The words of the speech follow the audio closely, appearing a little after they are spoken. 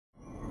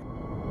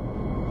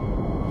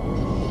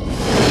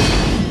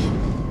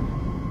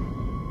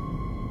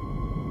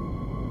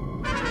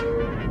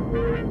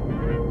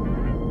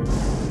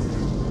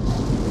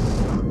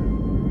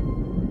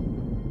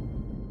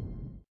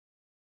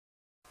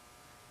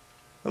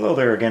Hello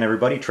there again,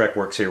 everybody.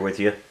 TrekWorks here with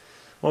you.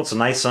 Well, it's a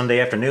nice Sunday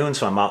afternoon,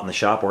 so I'm out in the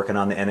shop working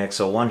on the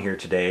NX-01 here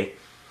today.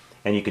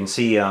 And you can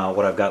see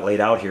what I've got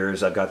laid out here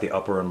is I've got the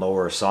upper and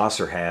lower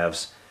saucer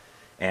halves.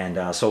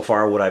 And so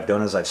far what I've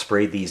done is I've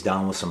sprayed these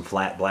down with some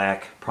flat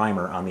black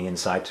primer on the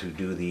inside to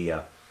do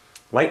the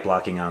light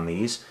blocking on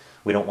these.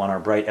 We don't want our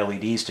bright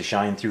LEDs to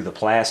shine through the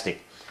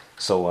plastic,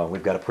 so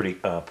we've got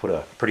to put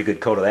a pretty good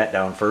coat of that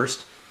down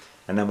first.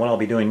 And then what I'll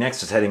be doing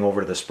next is heading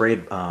over to the spray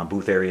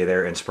booth area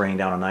there and spraying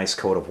down a nice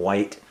coat of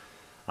white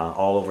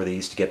all over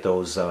these to get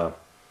those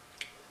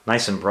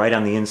nice and bright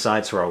on the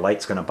inside, so our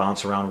light's going to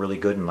bounce around really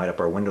good and light up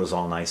our windows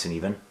all nice and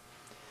even. And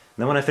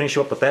then when I finish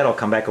up with that, I'll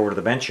come back over to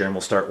the bench here and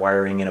we'll start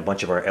wiring in a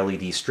bunch of our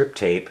LED strip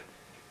tape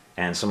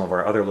and some of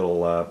our other little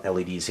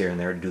LEDs here and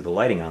there to do the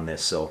lighting on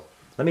this. So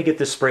let me get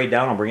this sprayed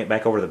down, I'll bring it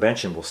back over to the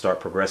bench and we'll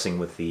start progressing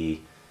with the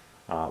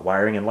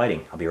wiring and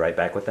lighting. I'll be right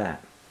back with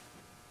that.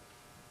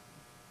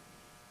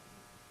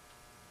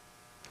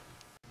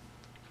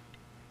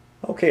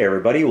 Okay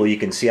everybody, well you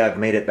can see I've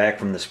made it back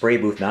from the spray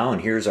booth now,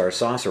 and here's our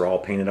saucer all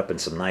painted up in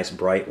some nice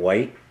bright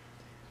white.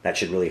 That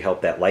should really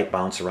help that light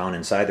bounce around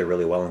inside there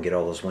really well and get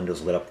all those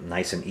windows lit up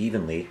nice and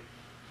evenly.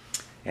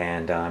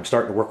 And I'm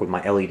starting to work with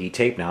my LED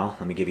tape now.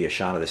 Let me give you a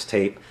shot of this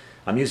tape.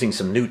 I'm using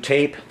some new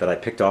tape that I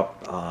picked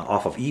up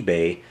off of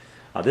eBay.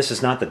 This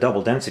is not the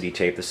double density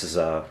tape, this is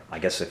I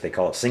guess if they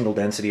call it single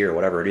density or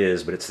whatever it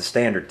is, but it's the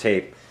standard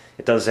tape.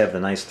 It does have the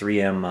nice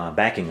 3M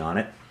backing on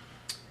it.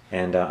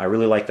 And I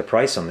really like the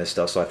price on this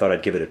stuff, so I thought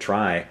I'd give it a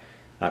try.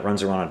 It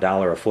runs around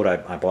 $1 a foot.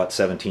 I bought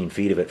 17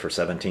 feet of it for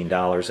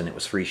 $17, and it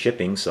was free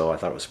shipping, so I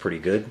thought it was pretty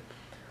good.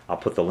 I'll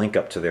put the link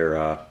up to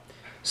their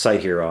site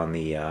here on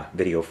the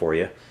video for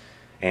you.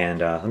 And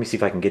let me see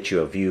if I can get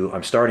you a view.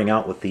 I'm starting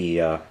out with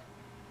the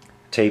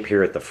tape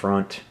here at the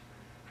front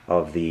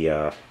of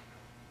the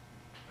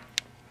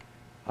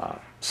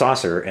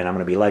saucer, and I'm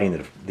going to be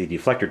lighting the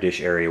deflector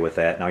dish area with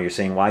that. Now you're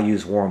saying, why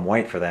use warm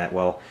white for that?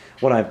 Well,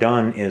 what I've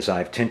done is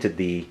I've tinted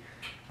the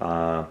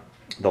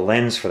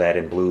lens for that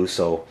in blue,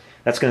 so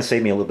that's going to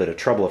save me a little bit of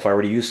trouble. If I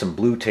were to use some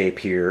blue tape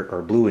here,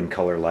 or blue in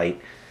color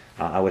light,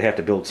 I would have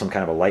to build some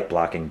kind of a light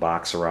blocking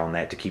box around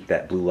that to keep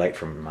that blue light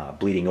from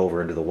bleeding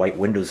over into the white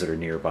windows that are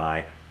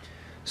nearby.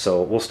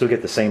 So we'll still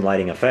get the same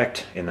lighting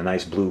effect in the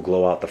nice blue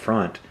glow out the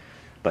front,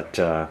 but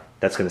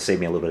that's going to save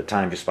me a little bit of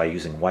time just by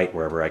using white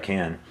wherever I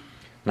can.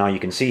 Now you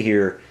can see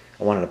here,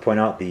 I wanted to point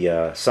out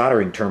the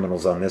soldering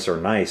terminals on this are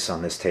nice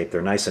on this tape.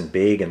 They're nice and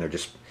big, and they're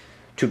just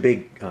two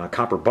big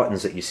copper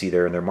buttons that you see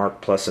there, and they're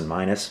marked plus and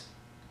minus.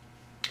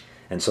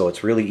 And so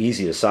it's really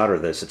easy to solder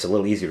this. It's a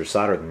little easier to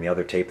solder than the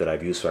other tape that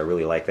I've used, so I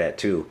really like that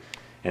too.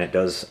 And it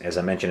does, as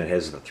I mentioned, it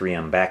has the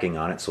 3M backing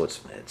on it, so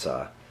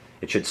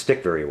it should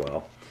stick very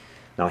well.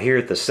 Now here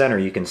at the center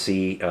you can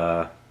see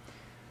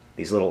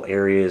these little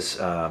areas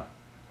on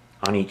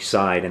each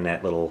side in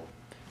that little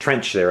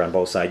trench there on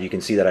both sides. You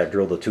can see that I've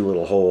drilled the two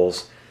little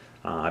holes.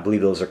 I believe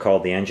those are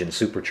called the engine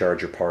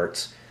supercharger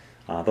parts.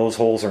 Those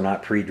holes are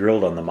not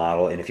pre-drilled on the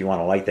model, and if you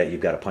want to light that,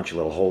 you've got to punch a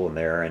little hole in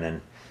there and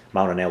then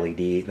mount an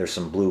LED. There's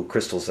some blue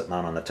crystals that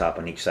mount on the top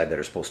on each side that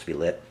are supposed to be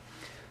lit.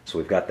 So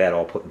we've got that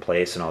all put in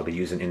place, and I'll be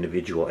using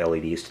individual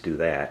LEDs to do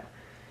that.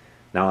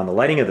 Now on the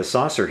lighting of the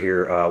saucer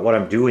here, what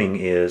I'm doing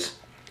is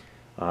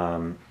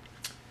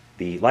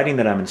the lighting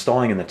that I'm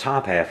installing in the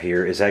top half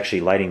here is actually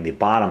lighting the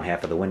bottom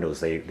half of the windows.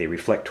 They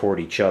reflect toward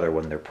each other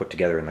when they're put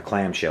together in the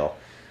clamshell.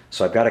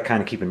 So I've got to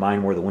kind of keep in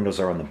mind where the windows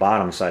are on the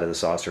bottom side of the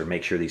saucer and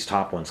make sure these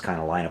top ones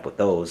kind of line up with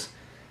those.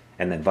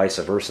 And then vice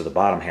versa, the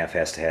bottom half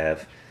has to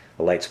have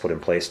the lights put in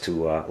place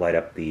to light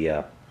up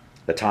the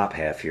top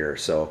half here.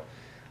 So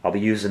I'll be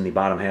using the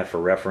bottom half for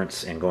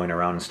reference and going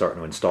around and starting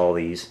to install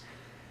these.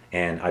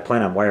 And I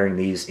plan on wiring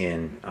these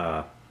in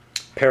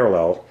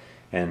parallel.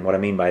 And what I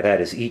mean by that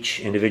is each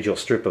individual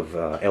strip of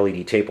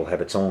LED tape will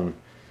have its own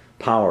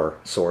power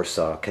source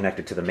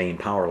connected to the main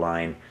power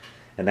line.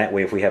 And that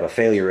way, if we have a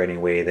failure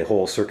anyway, the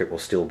whole circuit will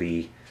still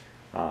be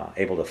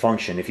able to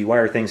function. If you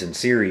wire things in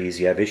series,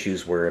 you have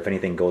issues where if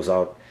anything goes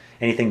out,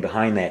 anything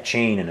behind that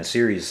chain in a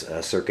series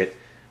circuit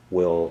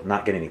will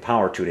not get any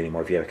power to it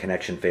anymore if you have a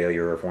connection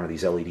failure, or if one of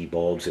these LED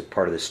bulbs, if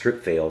part of the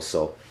strip fails.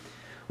 So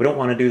we don't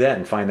want to do that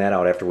and find that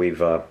out after we've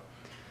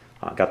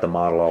got the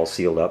model all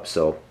sealed up.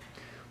 So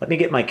let me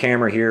get my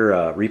camera here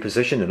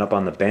repositioned and up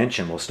on the bench,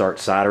 and we'll start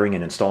soldering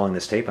and installing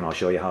this tape, and I'll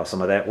show you how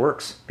some of that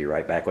works. Be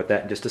right back with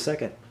that in just a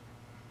second.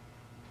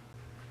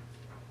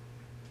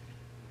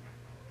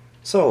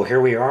 So here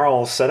we are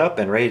all set up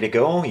and ready to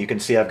go. You can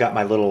see I've got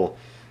my little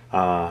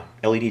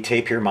LED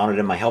tape here mounted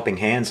in my helping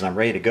hands, and I'm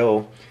ready to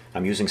go.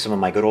 I'm using some of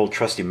my good old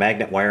trusty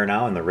magnet wire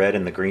now in the red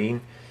and the green,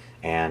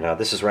 and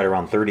this is right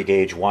around 30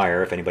 gauge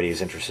wire if anybody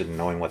is interested in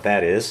knowing what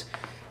that is.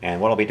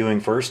 And what I'll be doing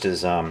first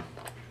is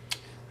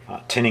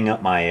tinning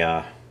up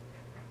my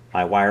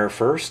my wire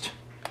first,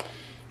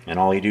 and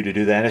all you do to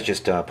do that is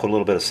just put a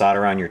little bit of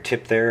solder on your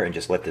tip there and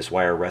just let this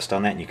wire rest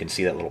on that, and you can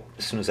see that little,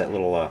 as soon as that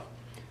little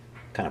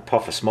kind of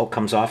puff of smoke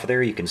comes off of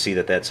there, you can see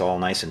that that's all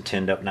nice and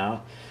tinned up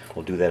now.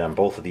 We'll do that on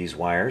both of these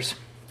wires.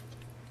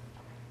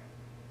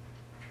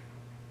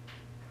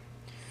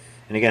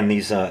 And again,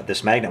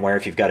 this magnet wire,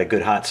 if you've got a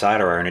good hot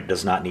solder iron, it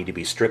does not need to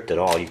be stripped at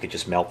all. You could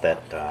just melt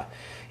that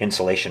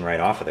insulation right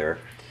off of there.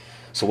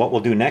 So what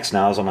we'll do next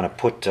now is I'm going to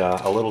put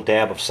a little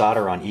dab of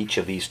solder on each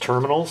of these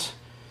terminals.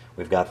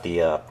 We've got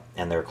the,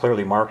 and they're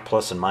clearly marked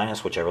plus and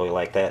minus, which I really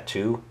like that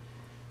too.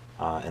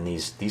 And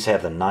these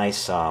have the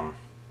nice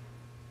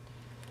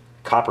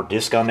copper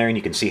disc on there, and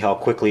you can see how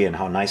quickly and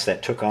how nice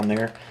that took on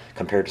there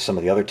compared to some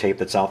of the other tape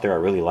that's out there. I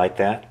really like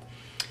that.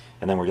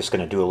 And then we're just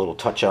going to do a little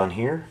touch on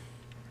here.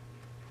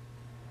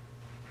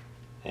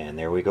 And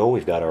there we go,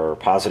 we've got our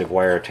positive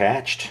wire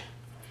attached.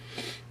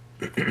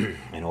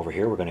 And over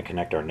here we're going to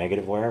connect our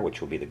negative wire,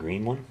 which will be the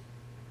green one.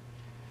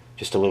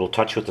 Just a little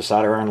touch with the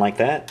solder iron like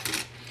that.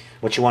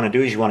 What you want to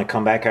do is you want to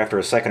come back after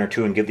a second or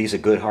two and give these a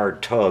good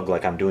hard tug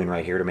like I'm doing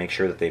right here to make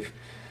sure that they've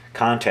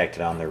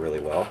contacted on there really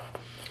well.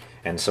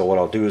 And so what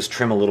I'll do is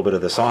trim a little bit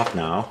of this off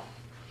now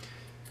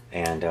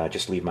and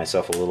just leave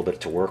myself a little bit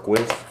to work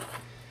with.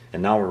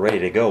 And now we're ready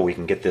to go. We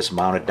can get this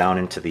mounted down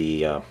into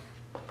the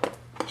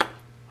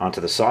onto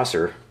the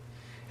saucer,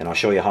 and I'll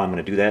show you how I'm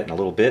going to do that in a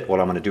little bit. What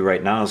I'm going to do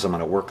right now is I'm going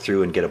to work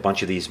through and get a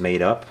bunch of these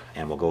made up,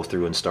 and we'll go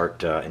through and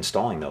start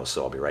installing those.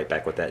 So I'll be right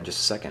back with that in just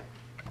a second.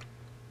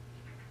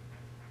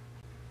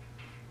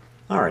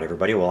 Alright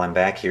everybody, well I'm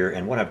back here,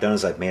 and what I've done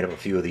is I've made up a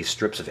few of these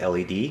strips of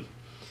LED,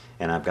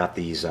 and I've got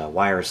these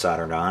wires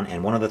soldered on.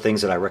 And one of the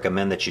things that I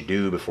recommend that you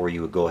do before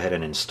you would go ahead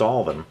and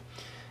install them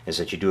is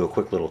that you do a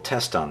quick little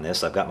test on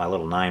this. I've got my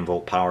little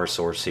 9-volt power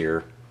source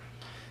here,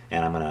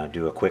 and I'm going to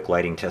do a quick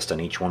lighting test on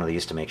each one of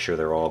these to make sure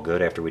they're all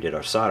good after we did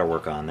our solder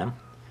work on them.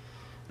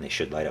 And they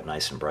should light up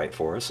nice and bright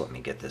for us. Let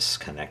me get this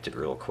connected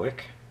real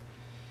quick.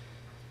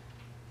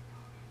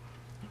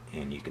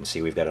 And you can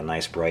see we've got a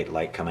nice bright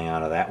light coming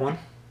out of that one.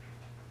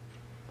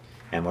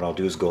 And what I'll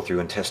do is go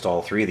through and test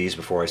all three of these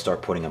before I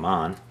start putting them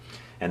on.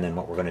 And then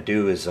what we're going to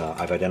do is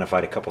I've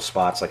identified a couple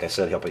spots, like I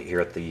said, up here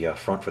at the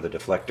front for the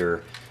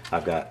deflector.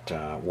 I've got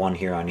one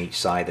here on each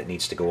side that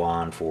needs to go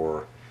on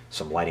for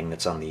some lighting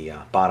that's on the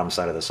bottom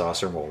side of the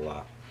saucer.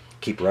 We'll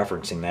keep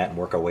referencing that and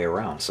work our way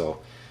around.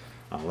 So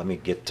let me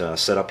get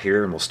set up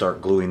here, and we'll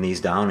start gluing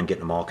these down and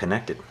getting them all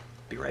connected.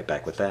 Be right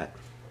back with that.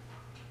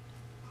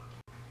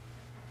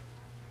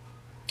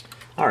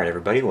 Alright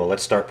everybody, well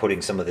let's start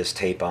putting some of this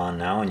tape on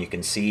now, and you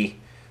can see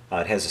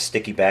it has a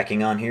sticky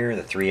backing on here,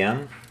 the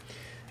 3M,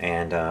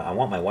 and I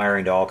want my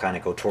wiring to all kind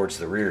of go towards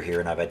the rear here,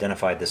 and I've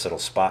identified this little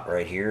spot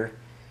right here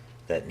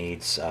that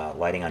needs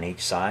lighting on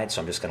each side, so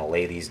I'm just going to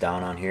lay these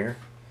down on here.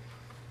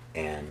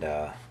 And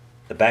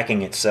the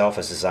backing itself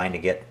is designed to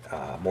get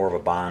more of a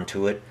bond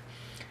to it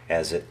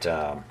as it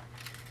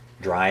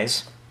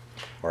dries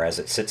or as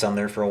it sits on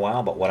there for a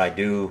while. But what I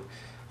do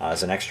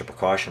as an extra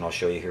precaution, I'll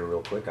show you here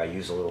real quick, I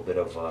use a little bit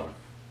of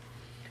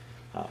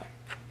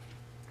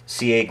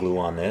CA glue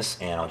on this,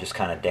 and I'll just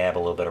kind of dab a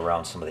little bit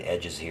around some of the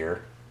edges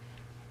here.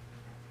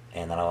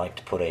 And then I like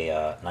to put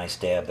a nice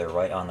dab there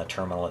right on the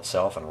terminal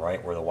itself and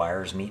right where the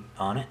wires meet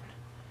on it.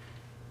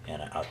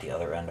 And out the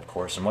other end, of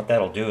course. And what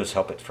that'll do is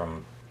help it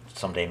from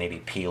someday maybe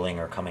peeling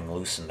or coming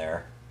loose in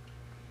there.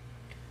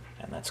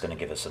 And that's going to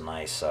give us a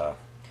nice,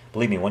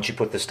 believe me, once you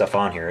put this stuff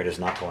on here, it is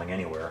not going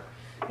anywhere.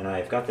 And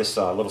I've got this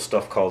little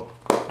stuff called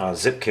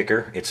zip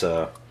kicker. It's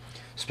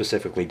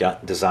specifically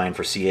designed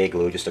for CA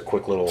glue, just a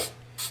quick little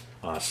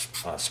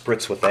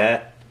spritz with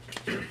that,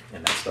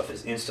 and that stuff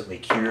is instantly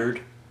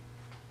cured.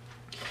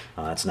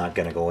 It's not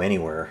going to go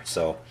anywhere,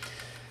 so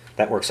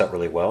that works out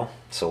really well.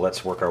 So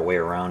let's work our way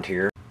around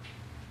here.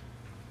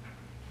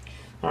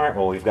 Alright,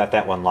 well we've got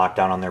that one locked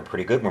down on there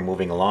pretty good. We're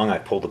moving along. I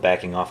pulled the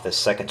backing off this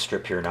second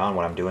strip here now, and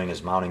what I'm doing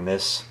is mounting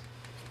this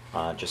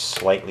just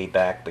slightly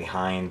back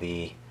behind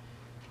the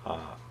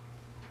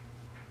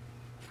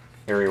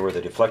area where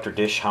the deflector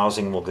dish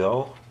housing will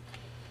go.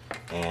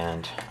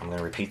 And I'm going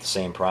to repeat the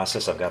same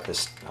process. I've got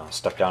this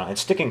stuck down.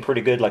 It's sticking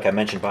pretty good, like I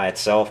mentioned, by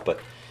itself,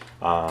 but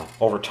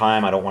over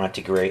time I don't want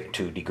it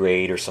to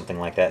degrade or something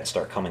like that and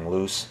start coming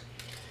loose.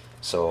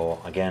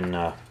 So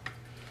again,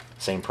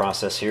 same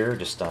process here,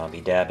 just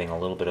be dabbing a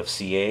little bit of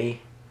CA,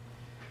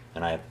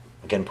 and I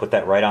again put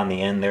that right on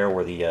the end there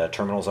where the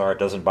terminals are. It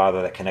doesn't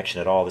bother that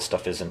connection at all. This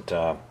stuff isn't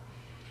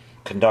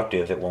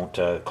conductive. It won't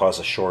cause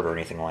a short or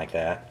anything like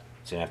that,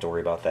 so you don't have to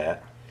worry about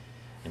that.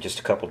 And just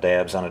a couple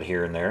dabs on it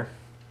here and there.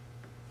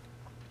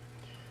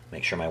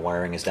 Make sure my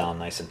wiring is down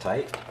nice and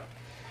tight,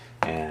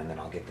 and then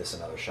I'll give this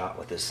another shot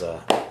with this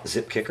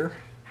zip kicker.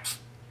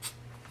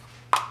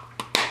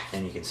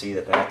 And you can see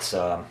that that's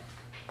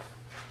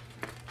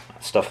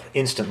stuff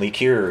instantly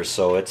cures,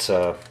 so it's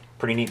a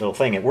pretty neat little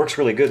thing. It works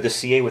really good. This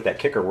CA with that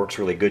kicker works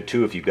really good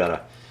too if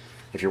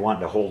you're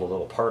wanting to hold a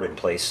little part in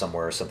place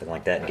somewhere or something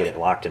like that and get it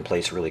locked in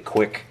place really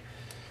quick.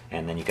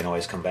 And then you can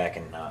always come back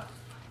and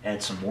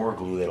add some more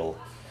glue that'll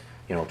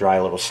dry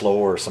a little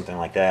slower or something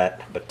like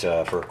that. But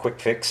for a quick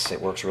fix,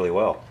 it works really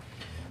well.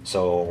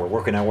 So we're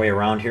working our way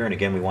around here, and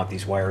again we want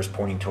these wires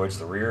pointing towards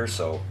the rear,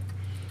 so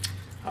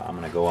I'm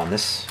going to go on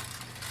this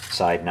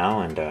side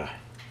now and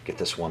get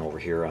this one over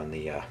here on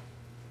the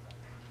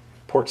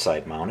port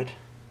side mounted,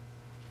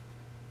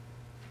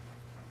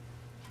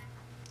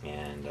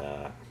 and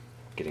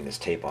getting this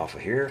tape off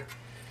of here.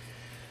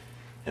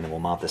 And then we'll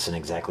mount this in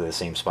exactly the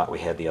same spot we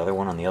had the other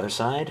one on the other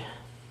side.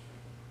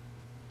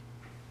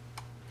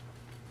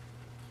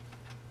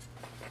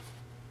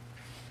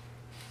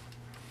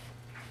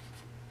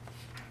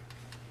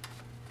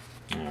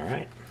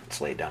 Alright, it's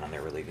laid down on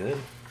there really good.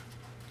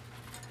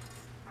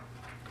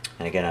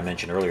 And again, I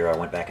mentioned earlier I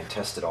went back and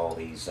tested all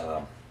these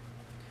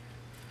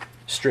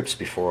strips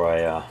before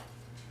I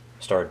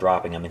started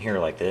dropping them in here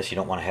like this. You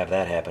don't want to have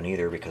that happen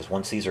either, because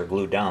once these are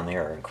glued down, they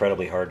are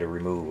incredibly hard to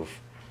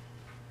remove.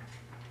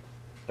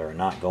 They're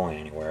not going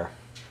anywhere.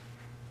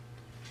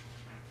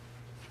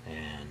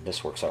 And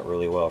this works out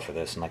really well for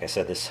this. And like I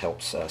said, this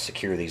helps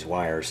secure these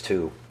wires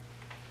too.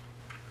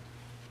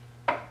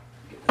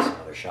 Give this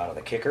another shot of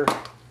the kicker.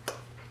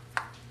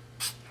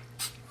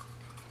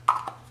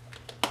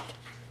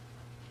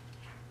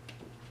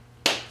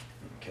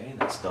 Okay,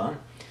 that's done.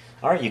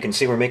 Alright, you can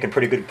see we're making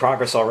pretty good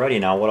progress already.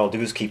 Now what I'll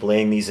do is keep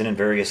laying these in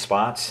various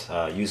spots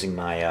using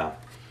my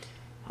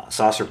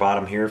saucer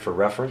bottom here for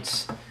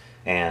reference.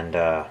 And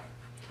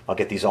I'll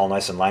get these all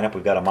nice and lined up.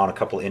 We've got to mount a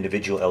couple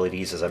individual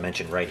LEDs, as I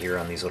mentioned, right here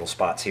on these little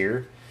spots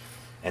here.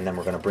 And then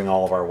we're going to bring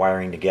all of our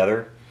wiring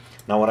together.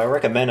 Now what I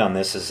recommend on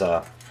this is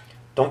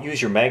don't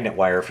use your magnet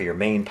wire for your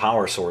main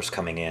power source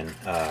coming in.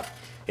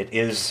 It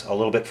is a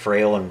little bit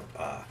frail and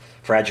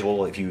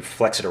fragile if you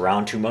flex it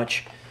around too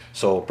much.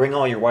 So bring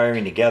all your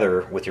wiring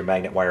together with your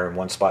magnet wire in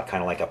one spot,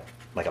 kind of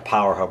like a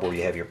power hub where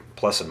you have your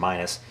plus and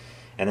minus.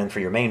 And then for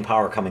your main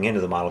power coming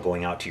into the model,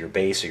 going out to your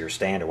base or your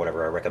stand or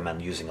whatever, I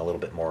recommend using a little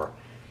bit more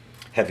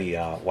heavy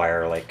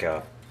wire, like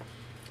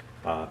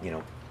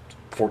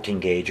 14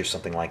 gauge or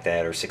something like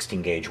that, or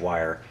 16 gauge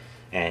wire.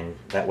 And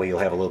that way you'll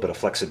have a little bit of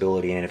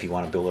flexibility in if you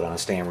want to build it on a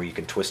stand where you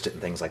can twist it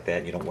and things like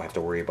that. You don't have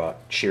to worry about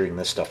shearing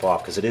this stuff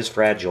off, because it is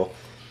fragile.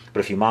 But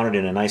if you mount it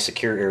in a nice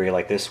secure area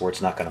like this where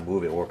it's not going to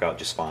move, it will work out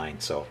just fine.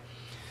 So,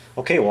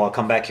 okay, well, I'll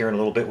come back here in a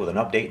little bit with an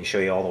update and show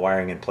you all the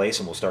wiring in place,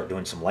 and we'll start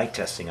doing some light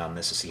testing on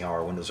this to see how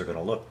our windows are going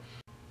to look.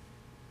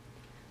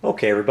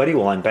 Okay, everybody,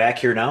 well, I'm back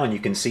here now, and you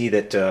can see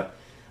that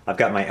I've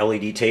got my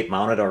LED tape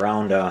mounted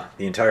around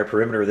the entire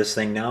perimeter of this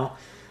thing now.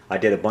 I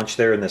did a bunch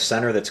there in the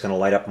center that's going to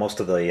light up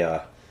most of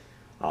the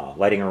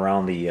lighting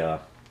around the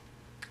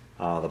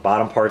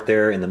bottom part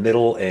there in the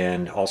middle,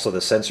 and also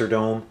the sensor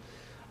dome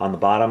on the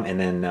bottom, and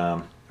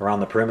then around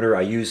the perimeter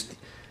I used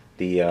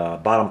the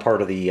bottom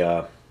part of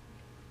the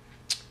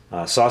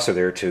saucer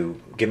there to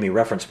give me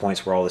reference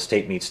points where all this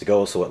tape needs to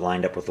go, so it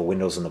lined up with the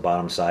windows on the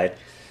bottom side.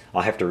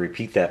 I'll have to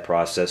repeat that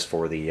process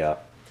for the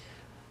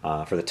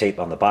tape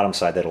on the bottom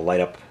side that'll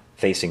light up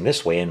facing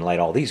this way and light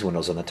all these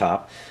windows on the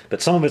top.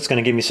 But some of it's going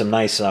to give me some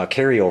nice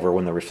carryover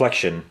when the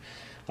reflection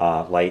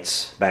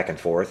lights back and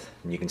forth.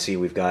 And you can see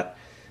we've got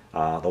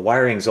the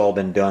wiring's all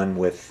been done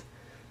with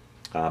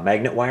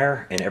magnet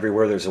wire, and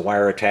everywhere there's a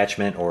wire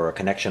attachment or a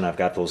connection, I've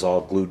got those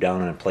all glued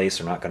down and in place.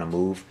 They're not going to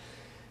move.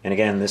 And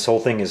again, this whole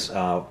thing is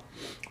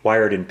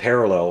wired in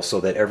parallel so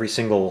that every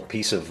single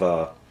piece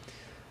of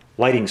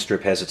lighting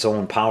strip has its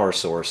own power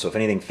source. So if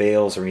anything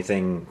fails or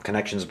anything,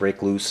 connections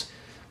break loose,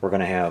 we're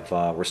going to have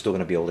we're still going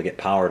to be able to get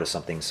power to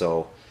something.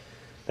 So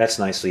that's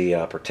nicely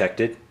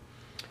protected.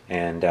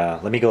 And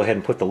let me go ahead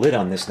and put the lid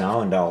on this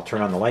now, and I'll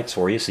turn on the lights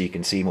for you so you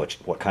can see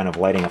what kind of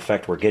lighting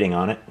effect we're getting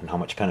on it and how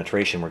much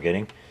penetration we're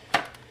getting.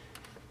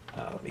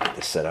 Let me get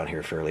this set on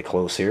here fairly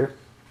close here.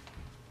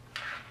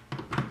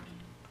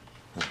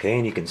 Okay,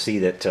 and you can see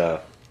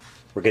that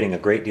we're getting a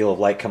great deal of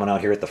light coming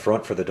out here at the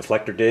front for the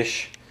deflector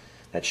dish.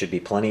 That should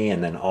be plenty,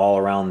 and then all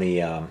around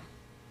the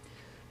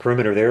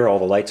perimeter there, all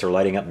the lights are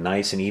lighting up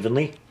nice and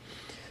evenly.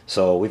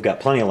 So we've got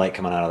plenty of light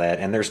coming out of that,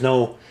 and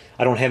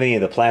I don't have any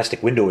of the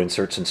plastic window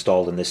inserts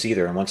installed in this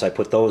either, and once I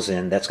put those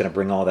in, that's going to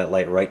bring all that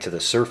light right to the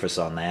surface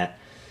on that.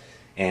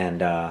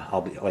 And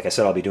like I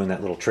said, I'll be doing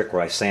that little trick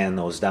where I sand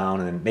those down,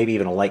 and then maybe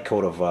even a light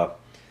coat of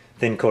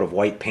thin coat of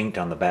white paint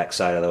on the back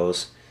side of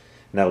those,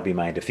 and that'll be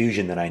my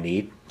diffusion that I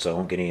need, so I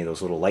won't get any of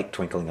those little light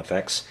twinkling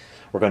effects.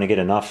 We're going to get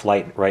enough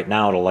light right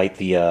now to light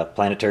the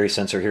planetary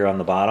sensor here on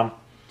the bottom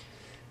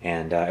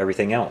and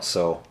everything else.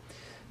 So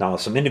now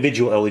some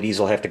individual LEDs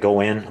will have to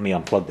go in. Let me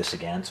unplug this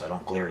again so I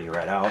don't glare you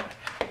right out.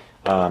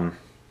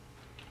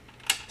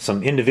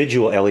 Some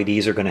individual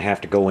LEDs are going to have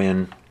to go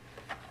in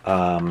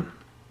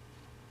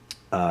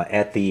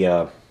at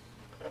the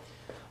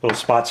little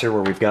spots here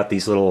where we've got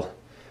these little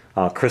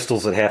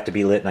crystals that have to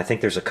be lit, and I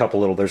think there's a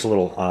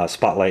little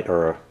spotlight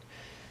or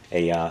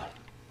a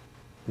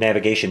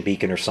navigation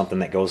beacon or something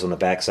that goes on the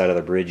back side of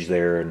the bridge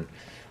there, and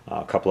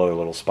a couple other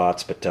little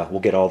spots, but we'll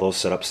get all those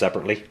set up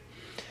separately.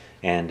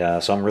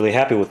 And so I'm really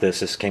happy with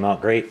this. This came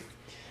out great.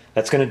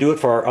 That's going to do it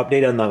for our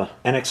update on the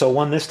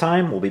NX-01 this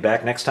time. We'll be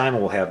back next time,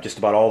 and we'll have just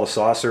about all the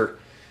saucer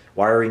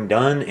wiring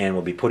done, and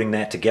we'll be putting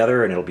that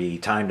together, and it'll be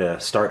time to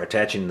start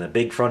attaching the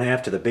big front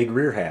half to the big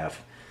rear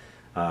half.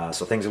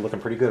 So things are looking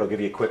pretty good. I'll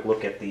give you a quick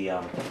look at the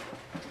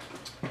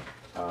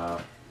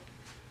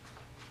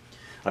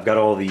I've got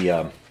all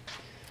the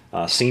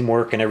seam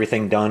work and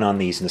everything done on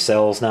these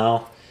nacelles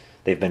now.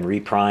 They've been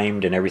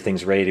reprimed and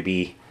everything's ready to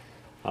be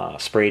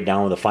sprayed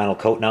down with a final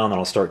coat now, and then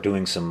I'll start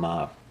doing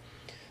some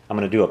I'm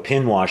going to do a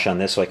pin wash on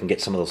this so I can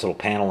get some of those little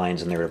panel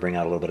lines in there to bring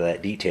out a little bit of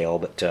that detail,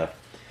 but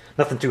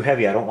nothing too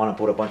heavy. I don't want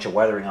to put a bunch of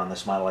weathering on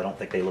this model. I don't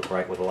think they look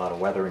right with a lot of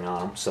weathering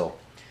on them, so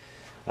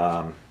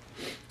we'll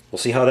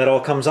see how that all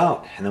comes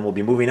out, and then we'll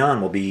be moving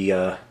on. We'll be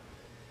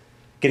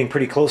getting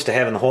pretty close to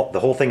having the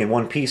whole thing in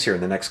one piece here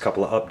in the next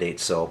couple of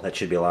updates, so that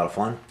should be a lot of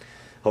fun.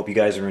 Hope you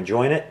guys are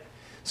enjoying it.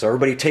 So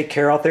everybody take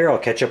care out there. I'll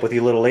catch up with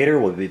you a little later.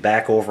 We'll be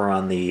back over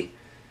on the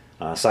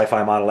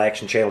Sci-Fi Model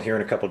Action channel here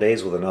in a couple of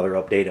days with another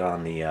update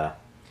on the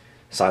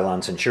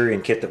Cylon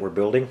Centurion kit that we're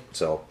building.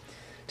 So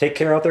take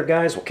care out there,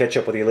 guys. We'll catch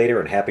up with you later,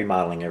 and happy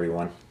modeling,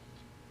 everyone.